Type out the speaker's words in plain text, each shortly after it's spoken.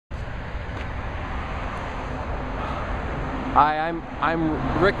Hi,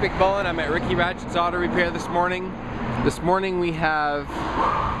 I'm Rick McMullen. I'm at Ricky Ratchets Auto Repair this morning. This morning we have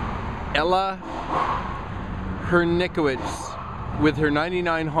Ella Hernikowicz with her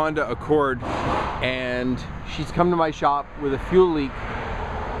 99 Honda Accord, and she's come to my shop with a fuel leak,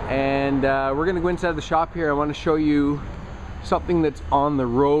 and we're gonna go inside the shop here. I want to show you something that's on the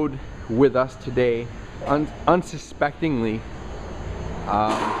road with us today, unsuspectingly.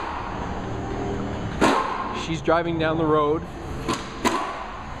 She's driving down the road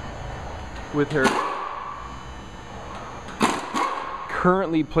with her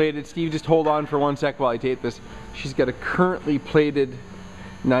currently plated, Steve, just hold on for 1 sec while I tape this. She's got a currently plated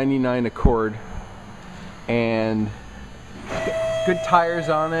 99 Accord and good tires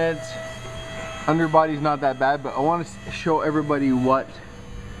on it. Underbody's not that bad, but I want to show everybody what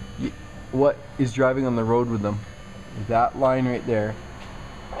is driving on the road with them. That line right there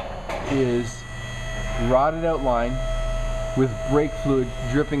is rotted out line with brake fluid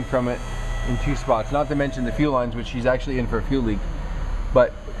dripping from it in 2 spots. Not to mention the fuel lines, which she's actually in for a fuel leak.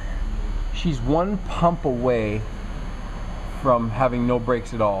 But she's 1 pump away from having no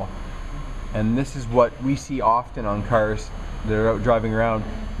brakes at all. And this is what we see often on cars that are out driving around.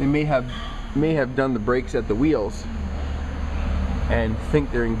 They may have done the brakes at the wheels and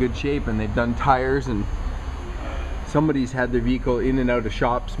think they're in good shape, and they've done tires, and somebody's had their vehicle in and out of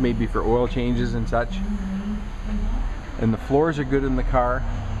shops, maybe for oil changes and such. And the floors are good in the car,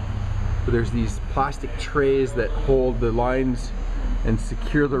 but there's these plastic trays that hold the lines and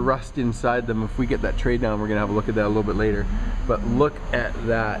secure the rust inside them. If we get that tray down, we're gonna have a look at that a little bit later. But look at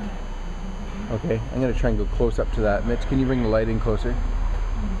that. Okay, I'm gonna try and go close up to that. Mitch, can you bring the light in closer?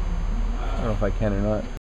 I don't know if I can or not.